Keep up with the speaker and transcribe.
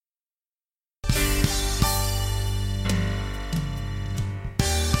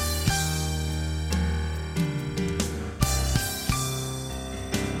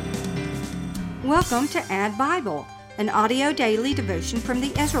Welcome to ADDBIBLE, an audio daily devotion from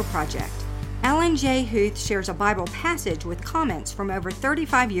the Ezra Project. Alan J. Huth shares a Bible passage with comments from over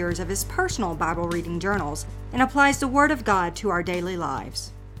 35 years of his personal Bible reading journals and applies the Word of God to our daily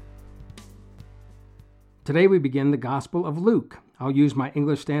lives. Today we begin the Gospel of Luke. I'll use my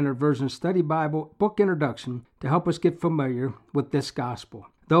English Standard Version Study Bible book introduction to help us get familiar with this Gospel.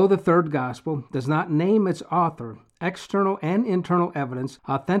 Though the third Gospel does not name its author, external and internal evidence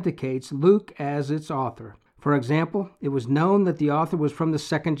authenticates Luke as its author. For example, it was known that the author was from the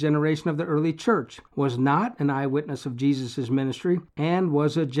second generation of the early church, was not an eyewitness of Jesus' ministry, and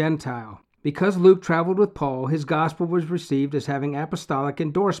was a Gentile. Because Luke traveled with Paul, his gospel was received as having apostolic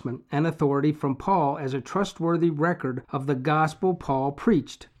endorsement and authority from Paul as a trustworthy record of the gospel Paul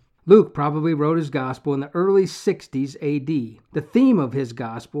preached. Luke probably wrote his gospel in the early 60s A.D. The theme of his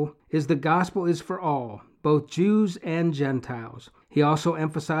gospel is the gospel is for all, both Jews and Gentiles. He also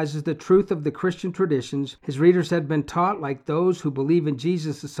emphasizes the truth of the Christian traditions his readers had been taught, like those who believe in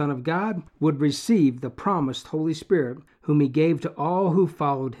Jesus, the Son of God, would receive the promised Holy Spirit, whom he gave to all who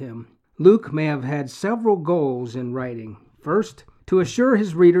followed him. Luke may have had several goals in writing. First, to assure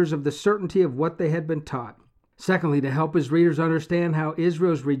his readers of the certainty of what they had been taught. Secondly, to help his readers understand how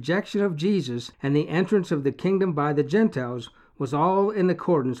Israel's rejection of Jesus and the entrance of the kingdom by the Gentiles was all in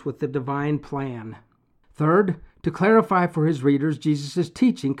accordance with the divine plan. Third, to clarify for his readers Jesus'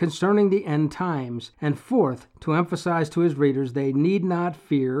 teaching concerning the end times. And fourth, to emphasize to his readers they need not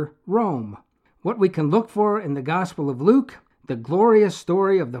fear Rome. What we can look for in the Gospel of Luke: the glorious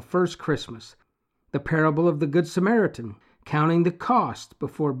story of the first Christmas, the parable of the Good Samaritan, counting the cost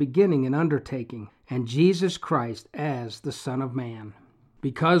before beginning an undertaking, and Jesus Christ as the Son of Man.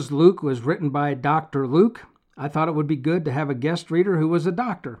 Because Luke was written by Dr. Luke, I thought it would be good to have a guest reader who was a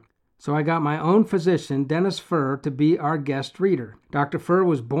doctor. So I got my own physician, Dennis Furr, to be our guest reader. Dr. Furr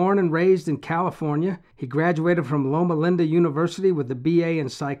was born and raised in California. He graduated from Loma Linda University with a BA in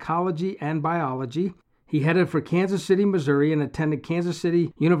psychology and biology. He headed for Kansas City, Missouri, and attended Kansas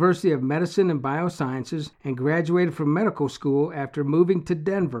City University of Medicine and Biosciences, and graduated from medical school after moving to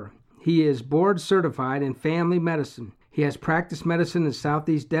Denver. He is board certified in family medicine. He has practiced medicine in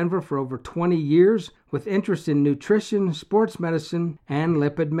Southeast Denver for over 20 years, with interest in nutrition, sports medicine, and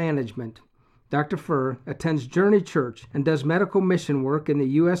lipid management. Dr. Furr attends Journey Church and does medical mission work in the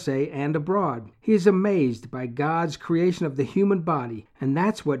USA and abroad. He is amazed by God's creation of the human body, and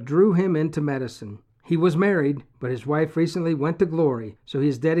that's what drew him into medicine. He was married, but his wife recently went to glory, so he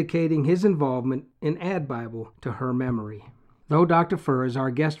is dedicating his involvement in ADDBIBLE to her memory. Though Dr. Furr is our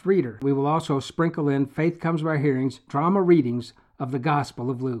guest reader, we will also sprinkle in Faith Comes by Hearing's drama readings of the Gospel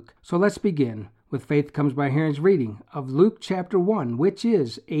of Luke. So let's begin with Faith Comes by Hearing's reading of Luke chapter 1, which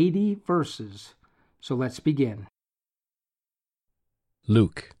is 80 verses. So let's begin.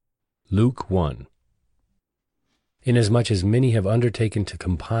 Luke 1. Inasmuch as many have undertaken to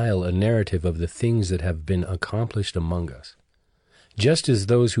compile a narrative of the things that have been accomplished among us, just as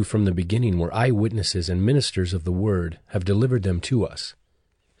those who from the beginning were eyewitnesses and ministers of the word have delivered them to us,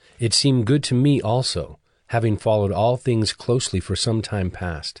 it seemed good to me also, having followed all things closely for some time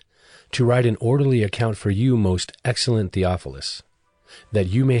past, to write an orderly account for you, most excellent Theophilus, that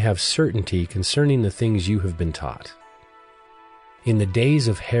you may have certainty concerning the things you have been taught. In the days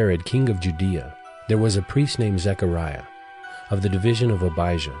of Herod, king of Judea, there was a priest named Zechariah, of the division of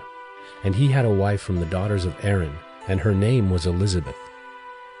Abijah, and he had a wife from the daughters of Aaron, and her name was Elizabeth.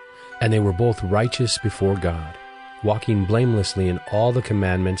 And they were both righteous before God, walking blamelessly in all the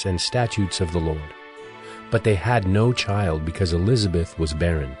commandments and statutes of the Lord. But they had no child, because Elizabeth was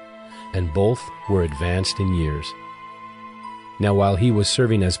barren, and both were advanced in years. Now while he was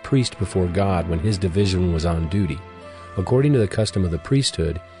serving as priest before God when his division was on duty, according to the custom of the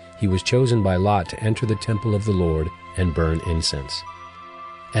priesthood, he was chosen by lot to enter the temple of the Lord and burn incense.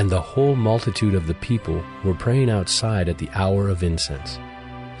 And the whole multitude of the people were praying outside at the hour of incense.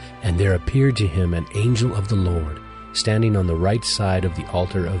 And there appeared to him an angel of the Lord, standing on the right side of the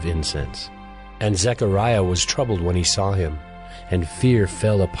altar of incense. And Zechariah was troubled when he saw him, and fear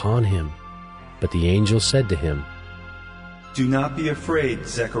fell upon him. But the angel said to him, "Do not be afraid,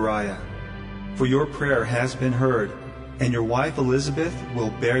 Zechariah, for your prayer has been heard, and your wife Elizabeth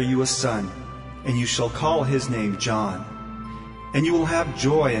will bear you a son, and you shall call his name John. And you will have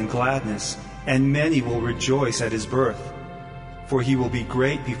joy and gladness, and many will rejoice at his birth. For he will be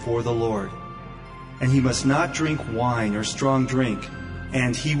great before the Lord. And he must not drink wine or strong drink,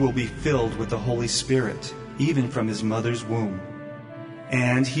 and he will be filled with the Holy Spirit, even from his mother's womb.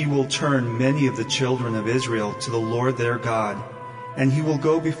 And he will turn many of the children of Israel to the Lord their God, and he will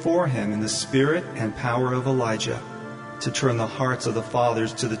go before him in the spirit and power of Elijah, to turn the hearts of the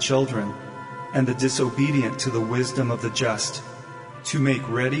fathers to the children, and the disobedient to the wisdom of the just, to make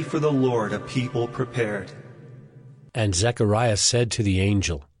ready for the Lord a people prepared. And Zechariah said to the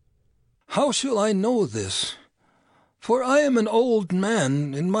angel, How shall I know this? For I am an old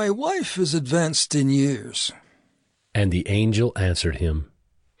man, and my wife is advanced in years. And the angel answered him,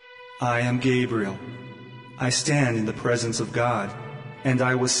 I am Gabriel. I stand in the presence of God, and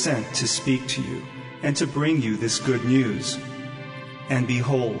I was sent to speak to you, and to bring you this good news. And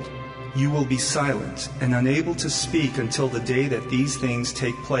behold, you will be silent and unable to speak until the day that these things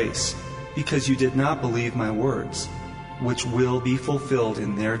take place, because you did not believe my words, which will be fulfilled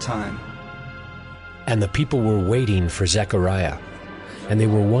in their time. And the people were waiting for Zechariah, and they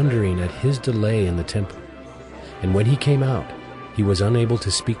were wondering at his delay in the temple. And when he came out, he was unable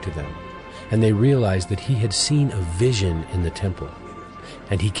to speak to them, and they realized that he had seen a vision in the temple.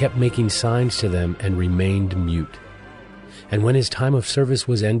 And he kept making signs to them and remained mute. And when his time of service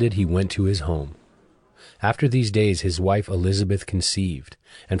was ended, he went to his home. After these days his wife Elizabeth conceived,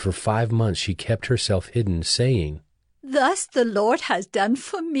 and for 5 months she kept herself hidden, saying, Thus the Lord has done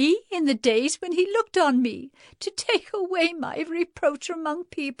for me in the days when he looked on me, to take away my reproach among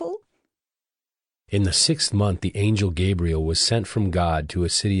people. In the 6th month the angel Gabriel was sent from God to a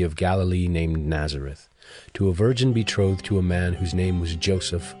city of Galilee named Nazareth, to a virgin betrothed to a man whose name was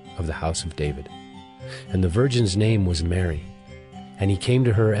Joseph of the house of David. And the virgin's name was Mary. And he came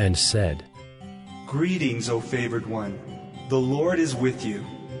to her and said, Greetings, O favored one. The Lord is with you.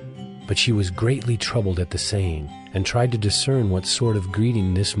 But she was greatly troubled at the saying, and tried to discern what sort of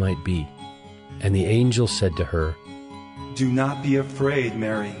greeting this might be. And the angel said to her, Do not be afraid,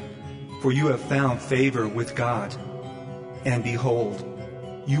 Mary, for you have found favor with God. And behold,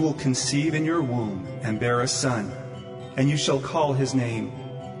 you will conceive in your womb and bear a son, and you shall call his name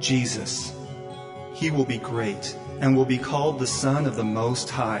Jesus. He will be great, and will be called the Son of the Most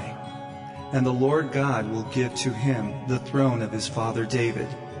High. And the Lord God will give to him the throne of his father David,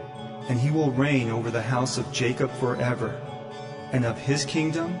 and he will reign over the house of Jacob forever, and of his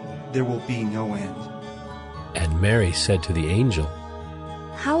kingdom there will be no end. And Mary said to the angel,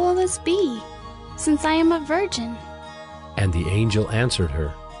 How will this be, since I am a virgin? And the angel answered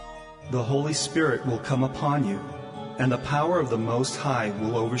her, The Holy Spirit will come upon you, and the power of the Most High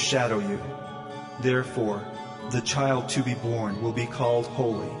will overshadow you. Therefore, the child to be born will be called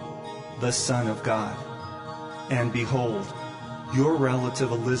Holy, the Son of God. And behold, your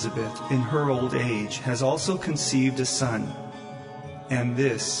relative Elizabeth in her old age has also conceived a son. And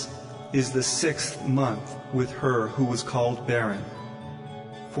this is the 6th month with her who was called barren.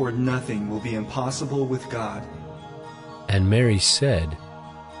 For nothing will be impossible with God. And Mary said,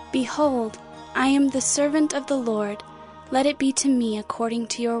 Behold, I am the servant of the Lord. Let it be to me according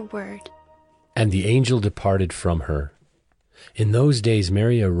to your word. And the angel departed from her. In those days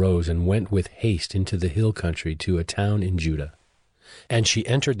Mary arose and went with haste into the hill country to a town in Judah. And she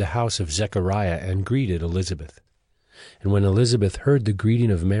entered the house of Zechariah and greeted Elizabeth. And when Elizabeth heard the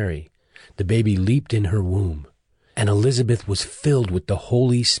greeting of Mary, the baby leaped in her womb. And Elizabeth was filled with the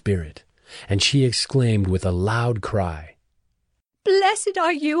Holy Spirit, and she exclaimed with a loud cry, Blessed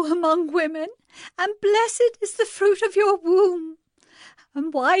are you among women, and blessed is the fruit of your womb.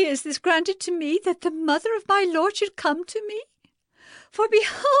 And why is this granted to me, that the mother of my Lord should come to me? For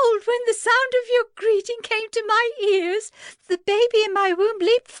behold, when the sound of your greeting came to my ears, the baby in my womb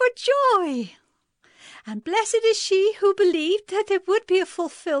leaped for joy. And blessed is she who believed that there would be a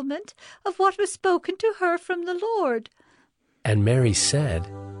fulfillment of what was spoken to her from the Lord. And Mary said,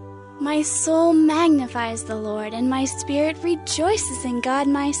 My soul magnifies the Lord, and my spirit rejoices in God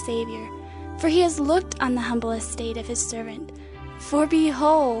my Savior, for he has looked on the humble estate of his servant. For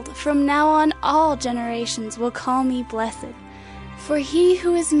behold, from now on all generations will call me blessed. For he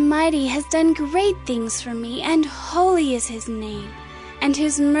who is mighty has done great things for me, and holy is his name. And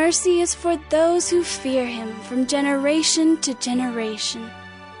his mercy is for those who fear him from generation to generation.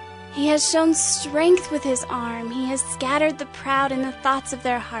 He has shown strength with his arm. He has scattered the proud in the thoughts of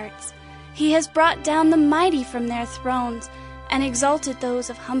their hearts. He has brought down the mighty from their thrones and exalted those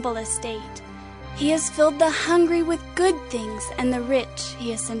of humble estate. He has filled the hungry with good things, and the rich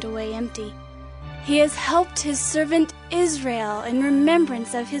he has sent away empty. He has helped his servant Israel in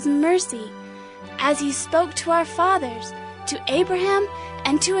remembrance of his mercy, as he spoke to our fathers, to Abraham,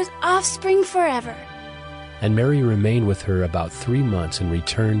 and to his offspring forever. And Mary remained with her about 3 months and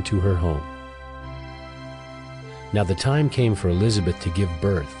returned to her home. Now the time came for Elizabeth to give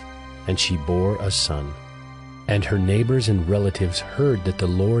birth, and she bore a son. And her neighbors and relatives heard that the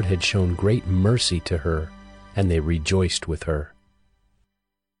Lord had shown great mercy to her, and they rejoiced with her.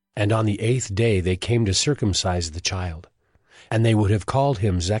 And on the 8th day they came to circumcise the child. And they would have called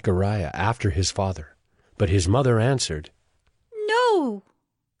him Zechariah after his father. But his mother answered, No,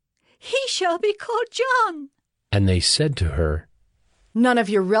 he shall be called John. And they said to her, None of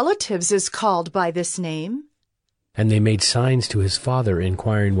your relatives is called by this name. And they made signs to his father,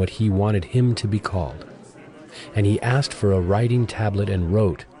 inquiring what he wanted him to be called. And he asked for a writing tablet and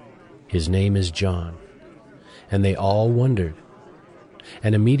wrote, His name is John. And they all wondered.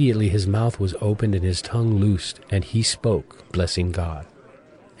 And immediately his mouth was opened and his tongue loosed, and he spoke, blessing God.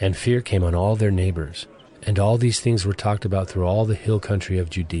 And fear came on all their neighbors. And all these things were talked about through all the hill country of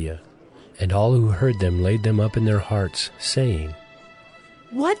Judea. And all who heard them laid them up in their hearts, saying,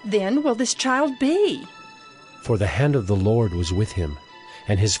 What then will this child be? For the hand of the Lord was with him.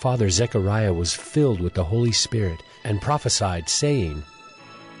 And his father Zechariah was filled with the Holy Spirit, and prophesied, saying,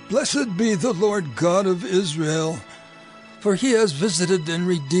 Blessed be the Lord God of Israel, for he has visited and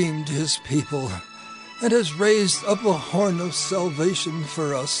redeemed his people, and has raised up a horn of salvation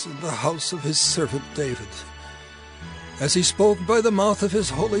for us in the house of his servant David, as he spoke by the mouth of his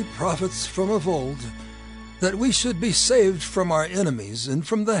holy prophets from of old, that we should be saved from our enemies and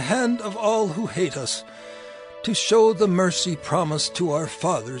from the hand of all who hate us, to show the mercy promised to our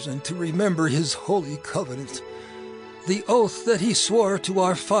fathers, and to remember his holy covenant, the oath that he swore to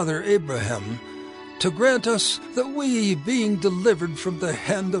our father Abraham, to grant us that we, being delivered from the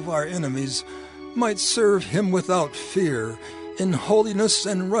hand of our enemies, might serve him without fear, in holiness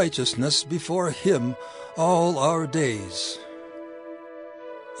and righteousness before him all our days.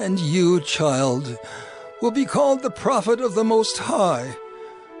 And you, child, will be called the prophet of the Most High,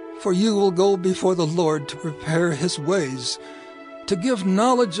 for you will go before the Lord to prepare his ways, to give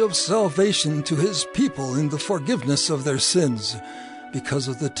knowledge of salvation to his people in the forgiveness of their sins, because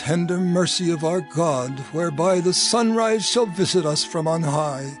of the tender mercy of our God, whereby the sunrise shall visit us from on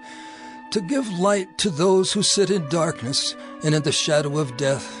high, to give light to those who sit in darkness and in the shadow of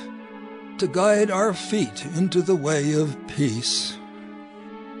death, to guide our feet into the way of peace.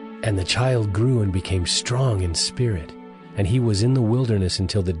 And the child grew and became strong in spirit, and he was in the wilderness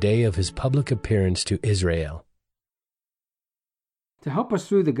until the day of his public appearance to Israel. To help us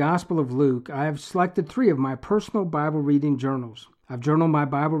through the Gospel of Luke, I have selected 3 of my personal Bible reading journals. I've journaled my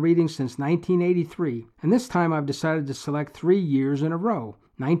Bible reading since 1983, and this time I've decided to select 3 years in a row,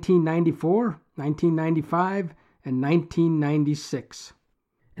 1994, 1995, and 1996.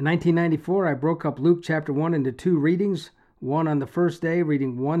 In 1994, I broke up Luke chapter 1 into 2 readings, one on the first day,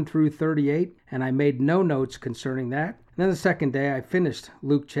 reading 1 through 38, and I made no notes concerning that. And then the second day, I finished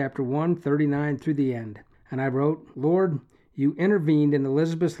Luke chapter 1, 39 through the end. And I wrote, Lord, you intervened in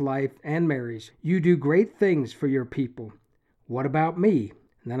Elizabeth's life and Mary's. You do great things for your people. What about me?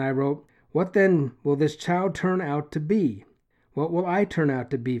 And then I wrote, what then will this child turn out to be? What will I turn out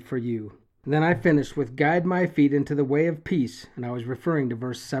to be for you? And then I finished with guide my feet into the way of peace, and I was referring to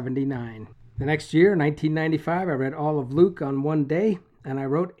verse 79. The next year, 1995, I read all of Luke on one day, and I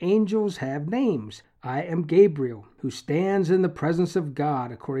wrote, angels have names. I am Gabriel, who stands in the presence of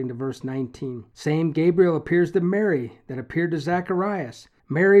God, according to verse 19. Same Gabriel appears to Mary that appeared to Zacharias.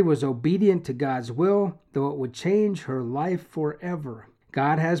 Mary was obedient to God's will, though it would change her life forever.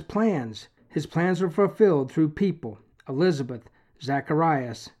 God has plans. His plans are fulfilled through people: Elizabeth,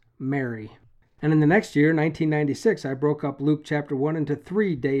 Zacharias, Mary. And in the next year, 1996, I broke up Luke chapter 1 into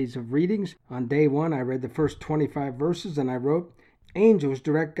 3 days of readings. On day 1, I read the first 25 verses, and I wrote, angels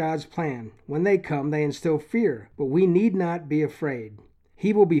direct God's plan. When they come, they instill fear, but we need not be afraid.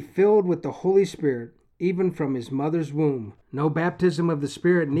 He will be filled with the Holy Spirit, even from his mother's womb. No baptism of the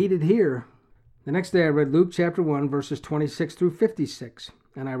Spirit needed here. The next day, I read Luke chapter 1, verses 26 through 56,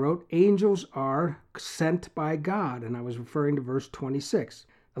 and I wrote, angels are sent by God, and I was referring to verse 26.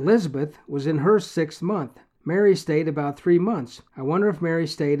 Elizabeth was in her 6th month. Mary stayed about 3 months. I wonder if Mary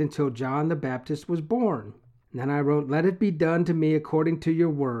stayed until John the Baptist was born. And then I wrote, let it be done to me according to your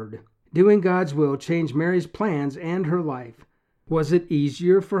word. Doing God's will changed Mary's plans and her life. Was it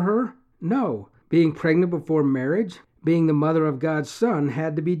easier for her? No. Being pregnant before marriage, being the mother of God's Son,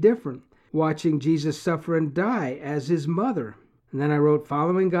 had to be different. Watching Jesus suffer and die as his mother. And then I wrote,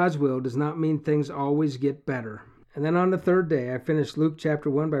 following God's will does not mean things always get better. And then on the 3rd day, I finished Luke chapter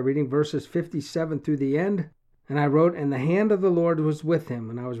 1 by reading verses 57 through the end. And I wrote, and the hand of the Lord was with him.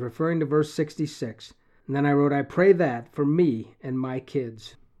 And I was referring to verse 66. And then I wrote, I pray that for me and my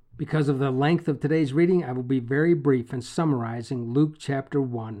kids. Because of the length of today's reading, I will be very brief in summarizing Luke chapter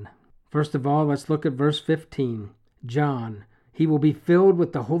 1. First of all, let's look at verse 15. John, he will be filled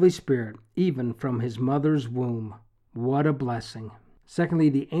with the Holy Spirit, even from his mother's womb. What a blessing. Secondly,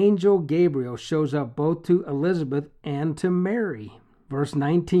 the angel Gabriel shows up both to Elizabeth and to Mary. Verse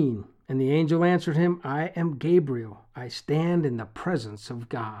 19, And the angel answered him, I am Gabriel. I stand in the presence of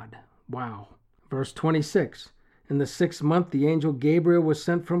God. Wow. Verse 26. In the 6th month, the angel Gabriel was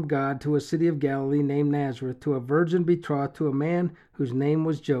sent from God to a city of Galilee named Nazareth, to a virgin betrothed to a man whose name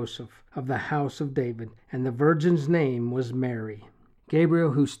was Joseph, of the house of David, and the virgin's name was Mary.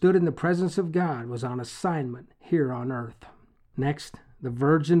 Gabriel, who stood in the presence of God, was on assignment here on earth. Next, the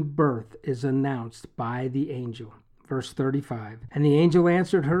virgin birth is announced by the angel. Verse 35. And the angel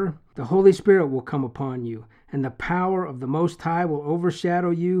answered her, The Holy Spirit will come upon you, and the power of the Most High will overshadow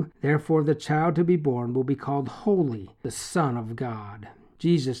you. Therefore the child to be born will be called Holy, the Son of God.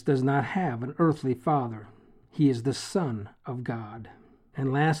 Jesus does not have an earthly father. He is the Son of God.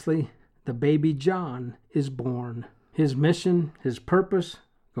 And lastly, the baby John is born. His mission, his purpose,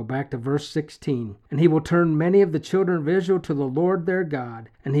 go back to verse 16. And he will turn many of the children of Israel to the Lord their God,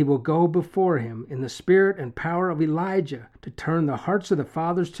 and he will go before him in the spirit and power of Elijah, to turn the hearts of the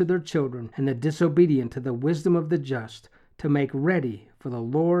fathers to their children, and the disobedient to the wisdom of the just, to make ready for the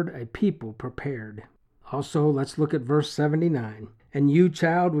Lord a people prepared. Also, let's look at verse 79. And you,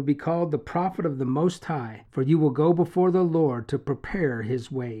 child, will be called the prophet of the Most High, for you will go before the Lord to prepare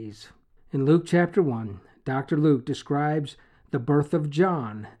his ways. In Luke chapter 1, Dr. Luke describes the birth of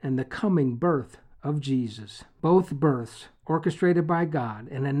John and the coming birth of Jesus. Both births orchestrated by God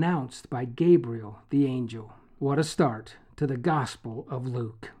and announced by Gabriel the angel. What a start to the Gospel of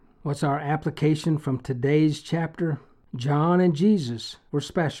Luke. What's our application from today's chapter? John and Jesus were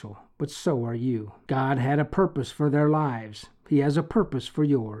special, but so are you. God had a purpose for their lives. He has a purpose for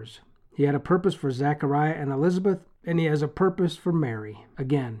yours. He had a purpose for Zechariah and Elizabeth, and he has a purpose for Mary.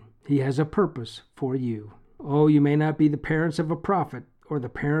 Again, he has a purpose for you. Oh, you may not be the parents of a prophet or the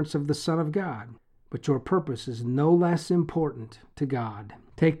parents of the Son of God, but your purpose is no less important to God.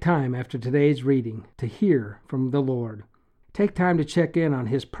 Take time after today's reading to hear from the Lord. Take time to check in on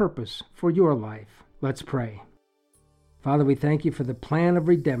his purpose for your life. Let's pray. Father, we thank you for the plan of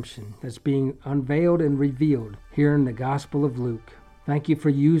redemption that's being unveiled and revealed here in the Gospel of Luke. Thank you for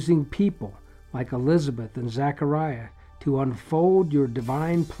using people like Elizabeth and Zechariah to unfold your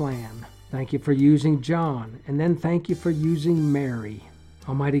divine plan. Thank you for using John, and then thank you for using Mary.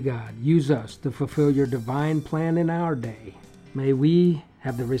 Almighty God, use us to fulfill your divine plan in our day. May we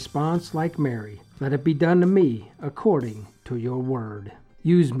have the response like Mary. Let it be done to me according to your word.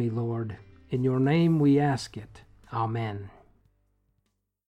 Use me, Lord. In your name we ask it. Amen.